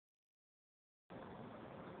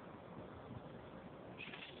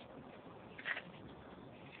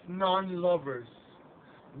Non-lovers,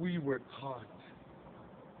 we were caught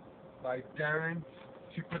by Darren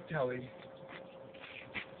Cipotelli.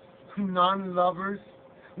 Non-lovers,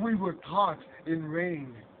 we were caught in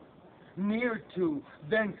rain, near to,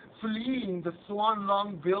 then fleeing the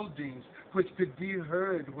swan-long buildings which could be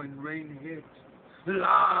heard when rain hit,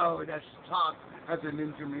 loud as talk as an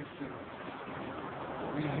intermission.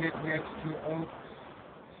 We hid next to oak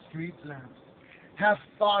street lamps, have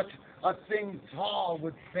thought a thing tall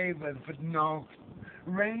would save us, but no.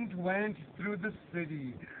 Rain went through the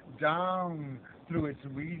city, down through its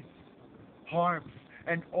wreaths, harps,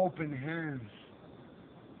 and open hands.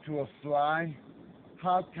 To a fly,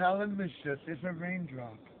 how calamitious is a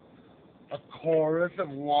raindrop? A chorus of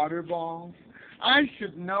water balls? I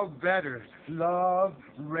should know better. Love,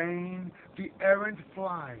 rain, the errant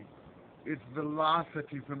fly, its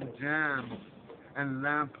velocity from jams and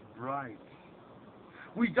lamp bright.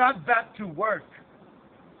 We got back to work.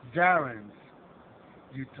 Darren's,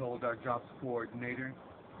 you told our jobs coordinator.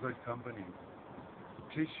 Good company.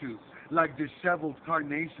 Tissues like disheveled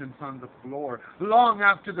carnations on the floor, long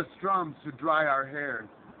after the strums to dry our hair.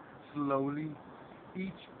 Slowly,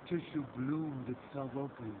 each tissue bloomed itself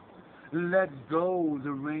open, let go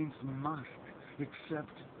the rain's musk,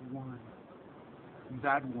 except one.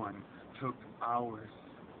 That one took hours.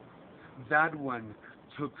 That one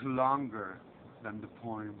took longer than the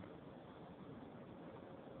poem.